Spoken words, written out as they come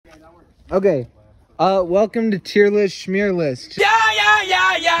Okay. Welcome to Tier List Schmear List. Yeah.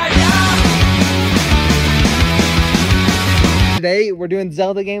 Today we're doing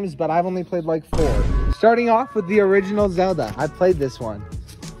Zelda games, but I've only played like 4. Starting off with the original Zelda. I played this one.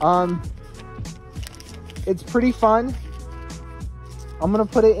 It's pretty fun. I'm gonna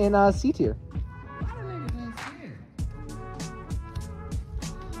put it in C tier.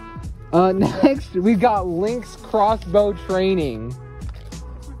 Next we got Link's Crossbow Training.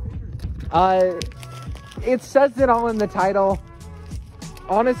 It says it all in the title.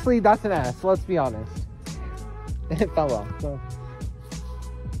 Honestly, that's an S. Let's be honest. It fell off. So.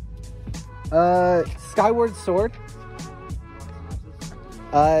 Skyward Sword.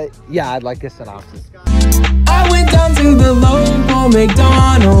 Yeah, I'd like a synopsis. I went down to the local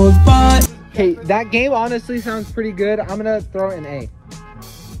McDonald's, but Okay, that game honestly sounds pretty good. I'm gonna throw it an A.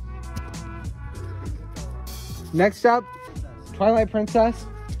 Next up, Twilight Princess.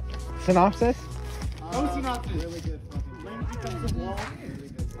 Synopsis. No synopsis. Really good.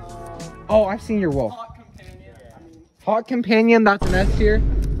 Oh, I've seen your wolf. Hot Companion, that's an S tier.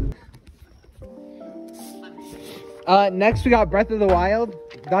 Next we got Breath of the Wild.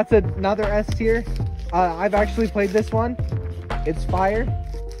 That's another S tier. I've actually played this one. It's fire.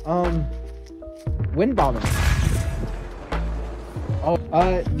 Wind Bomber. Oh,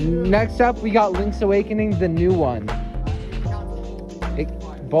 next up we got Link's Awakening, the new one.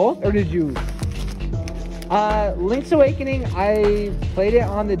 Both, or did you? Link's Awakening, I played it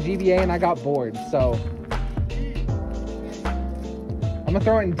on the GBA and I got bored, so I'm gonna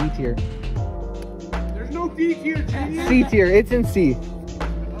throw it in D tier. There's no D tier, G. C tier, it's in C.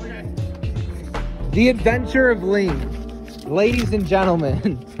 Okay. The Adventure of Link. Ladies and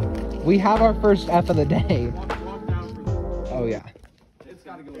gentlemen, we have our first F of the day. Walk down for you. Oh yeah. It's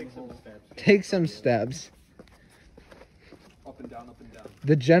gotta go take some steps. Take some steps. Up and down, up and down.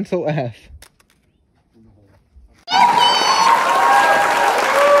 The gentle F.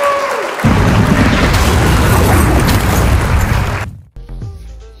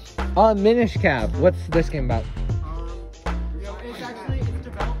 Minish Cap. What's this game about? You know, it's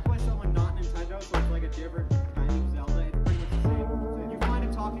developed by someone not Nintendo, so it's like a different kind of Zelda. It's pretty much the same. You find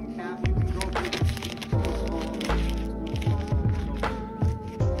a talking cat, you can go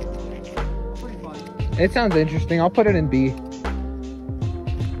pretty fun. It sounds interesting. I'll put it in B.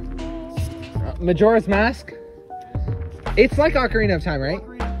 Majora's Mask. It's like Ocarina of Time, right?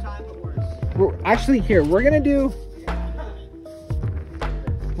 Ocarina of Time, but worse. Actually, here we're gonna do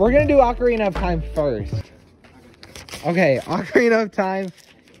Ocarina of Time first. Okay, Ocarina of Time.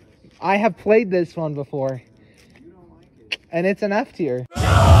 I have played this one before, and it's an F tier. Remember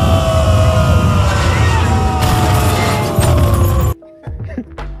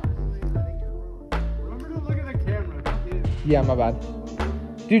to look at the camera. Yeah, my bad.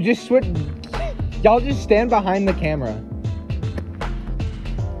 Dude, just switch. Y'all just stand behind the camera.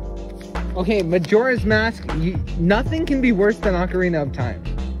 Okay, Majora's Mask. Nothing can be worse than Ocarina of Time.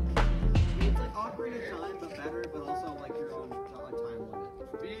 It's like Ocarina of Time, but better, but also like your own time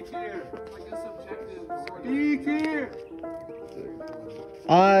limit. B tier. Like a subjective sort of. B tier.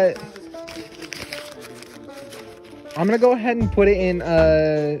 I'm gonna go ahead and put it in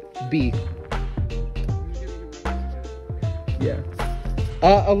B. Yeah.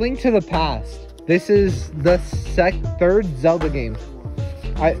 A Link to the Past. This is the third Zelda game.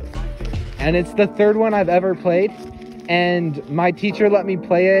 And it's the third one I've ever played. And my teacher let me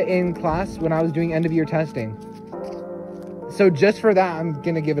play it in class when I was doing end of year testing. So just for that, I'm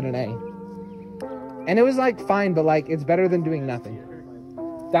gonna give it an A. And it was like fine, but like it's better than doing nothing.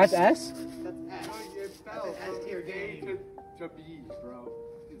 That's S? It's spelled S tier game to B, bro.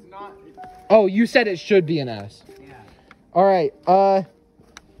 It's not. Oh, you said it should be an S. Yeah. All right.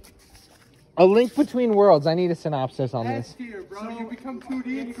 A Link Between Worlds. I need a synopsis on S this. tier, bro. You become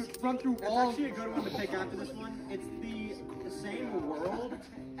 2D and you could run through That's walls. actually a good one to pick after this one. It's the same world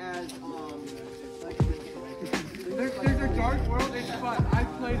as like There's a dark world. It's fun. I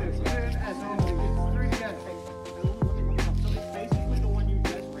played it. Put it in S. It's 3DS. So it's basically the one you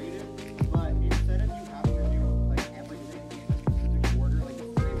just rated, but instead of you having to do like everything in a specific order, like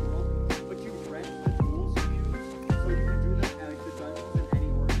it's the same world, but you rent the tools you use, so you can do them at the dungeons in any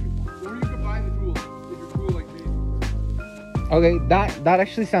order you want. Or you can buy the tools if you're cool like me. Okay, that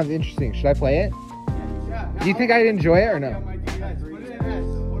actually sounds interesting. Should I play it? Yeah. Do you think I'd enjoy it or Yeah, no? my DS. Put it in S.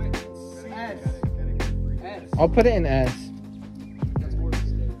 Put it in S. S. I'll put it in S.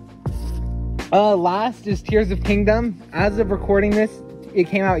 Last is Tears of Kingdom. As of recording this, it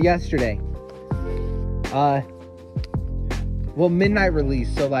came out yesterday. Well, midnight release,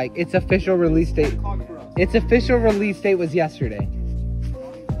 so like its official release date. Its official release date was yesterday.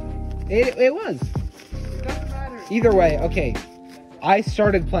 It was. It doesn't matter. Either way, okay. I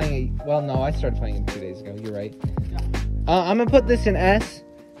started playing it. Well, no, I started playing it 2 days ago. You're right. I'm gonna put this in S.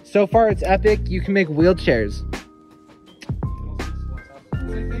 So far, it's epic. You can make wheelchairs.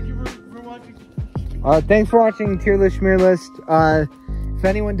 Thank you for watching. Thanks for watching Tier List Schmear List. If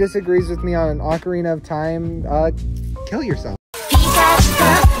anyone disagrees with me on an Ocarina of Time, kill yourself.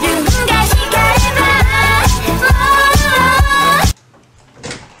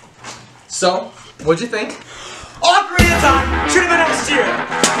 So, what'd you think? Ocarina of Time should have been next year.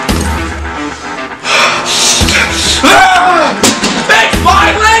 Fix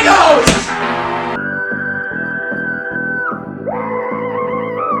my Legos!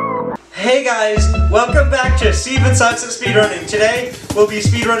 Hey guys, welcome back to Steven Sucks at Speedrunning. Today, we'll be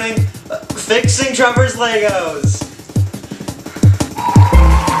speedrunning fixing Trevor's Legos.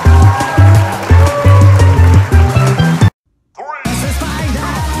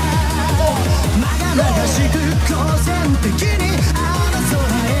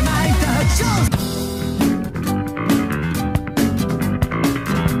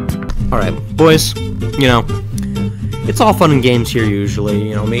 Alright, boys, you know, it's all fun and games here usually.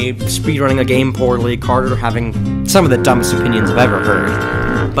 You know, me speedrunning a game poorly, Carter having some of the dumbest opinions I've ever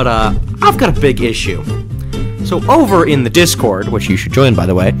heard. But, I've got a big issue. So, over in the Discord, which you should join, by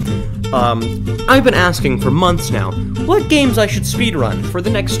the way, I've been asking for months now, what games I should speedrun for the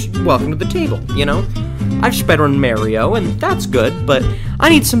next Welcome to the Table, you know? I've speedrun Mario, and that's good, but I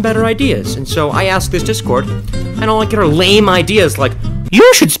need some better ideas. And so I asked this Discord, and all I get are lame ideas like,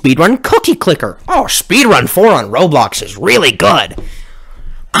 you should speedrun Cookie Clicker. Oh, speedrun 4 on Roblox is really good.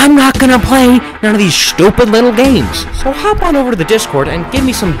 I'm not gonna play none of these stupid little games. So hop on over to the Discord and give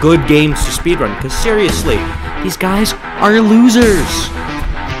me some good games to speedrun, because seriously, these guys are losers.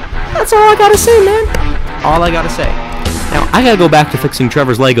 That's all I gotta say, man. All I gotta say. Now, I gotta go back to fixing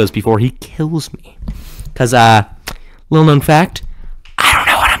Trevor's Legos before he kills me. Because, little known fact, I don't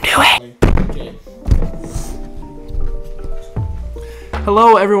know what I'm doing.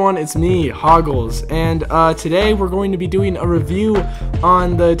 Hello everyone, it's me, Hoggles, and today we're going to be doing a review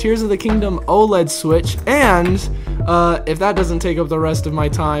on the Tears of the Kingdom OLED Switch, and if that doesn't take up the rest of my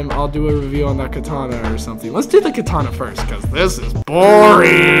time, I'll do a review on that katana or something. Let's do the katana first, because this is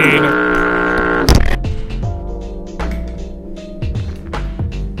boring!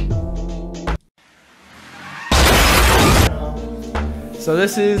 So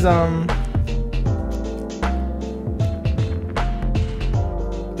this is,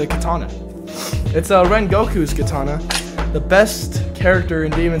 the katana. It's Rengoku's katana, the best character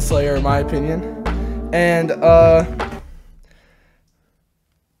in Demon Slayer in my opinion, and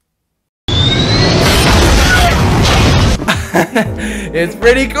it's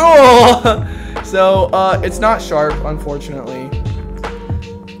pretty cool. So it's not sharp, unfortunately.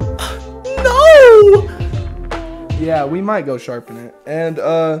 No. Yeah, we might go sharpen it, and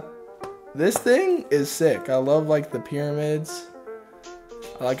this thing is sick. I love like the pyramids.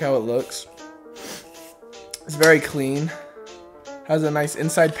 I like how it looks. It's very clean. Has a nice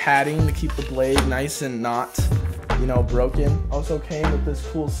inside padding to keep the blade nice and not, you know, broken. Also came with this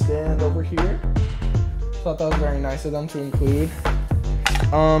cool stand over here. Thought that was very nice of them to include.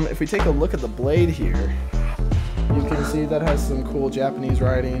 If we take a look at the blade here, you can see that has some cool Japanese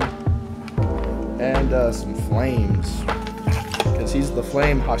writing and some flames, because he's the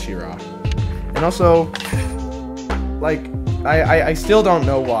flame Hashira. And also, like, I still don't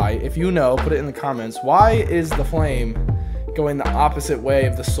know why. If you know, put it in the comments. Why is the flame going the opposite way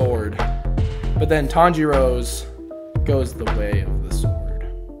of the sword, but then Tanjiro's goes the way of the sword?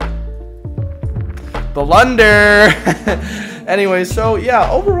 Blunder! Anyway, so yeah,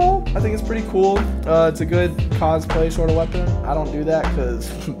 overall, I think it's pretty cool. It's a good cosplay sort of weapon. I don't do that because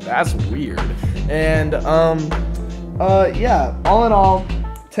that's weird. And, yeah, all in all,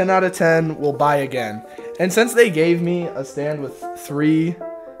 10 out of 10 will buy again. And since they gave me a stand with three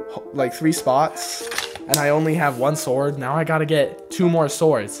spots, and I only have one sword, now I gotta get 2 more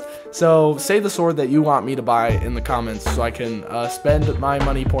swords. So say the sword that you want me to buy in the comments so I can spend my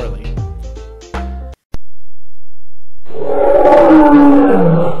money poorly.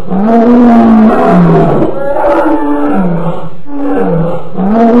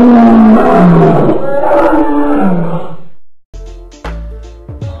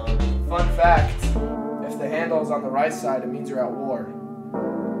 Fun fact, if the handle is on the right side, it means you're at war.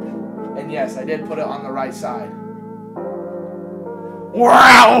 And yes, I did put it on the right side. We're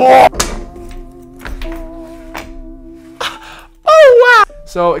at war! Oh wow!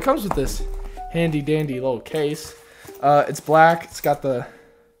 So it comes with this handy dandy little case. It's black, it's got the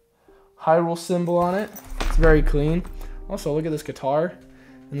Hyrule symbol on it. It's very clean. Also, look at this guitar.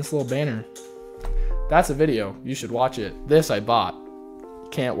 and this little banner. That's a video. You should watch it. This I bought.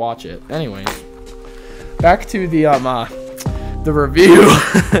 Can't watch it. Anyways, back to the review.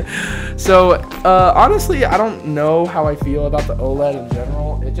 So honestly, I don't know how I feel about the OLED in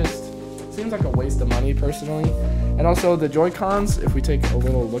general. It just seems like a waste of money personally. And also the Joy-Cons, if we take a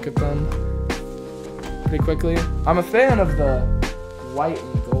little look at them pretty quickly, I'm a fan of the white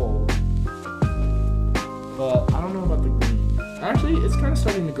and gold, but I don't know about the green. Actually, it's kind of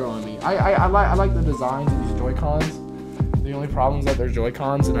starting to grow on me. I like the designs of these Joy-Cons. The only problem is that they're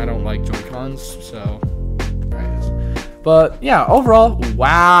Joy-Cons and I don't like Joy-Cons, so but yeah, overall,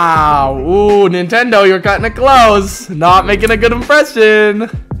 wow. Ooh, Nintendo, you're cutting it close. Not making a good impression.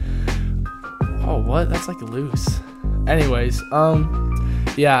 Oh, what? That's like loose. Anyways,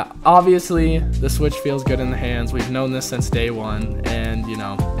 yeah, obviously the Switch feels good in the hands. We've known this since day one, and you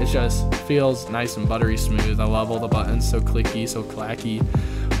know, it just feels nice and buttery smooth. I love all the buttons, so clicky, so clacky.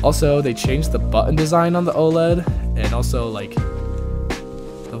 Also, they changed the button design on the OLED, and also like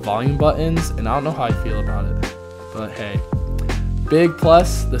the volume buttons, and I don't know how I feel about it, but hey. Big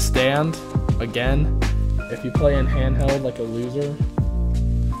plus, the stand. Again, if you play in handheld like a loser,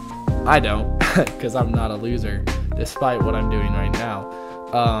 I don't, because I'm not a loser, despite what I'm doing right now.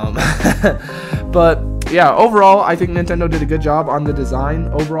 But yeah, overall, I think Nintendo did a good job on the design.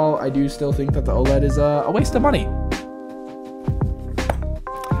 Overall, I do still think that the OLED is a waste of money.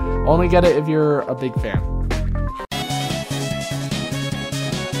 Only get it if you're a big fan.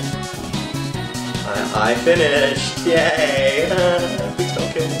 I finished, yay!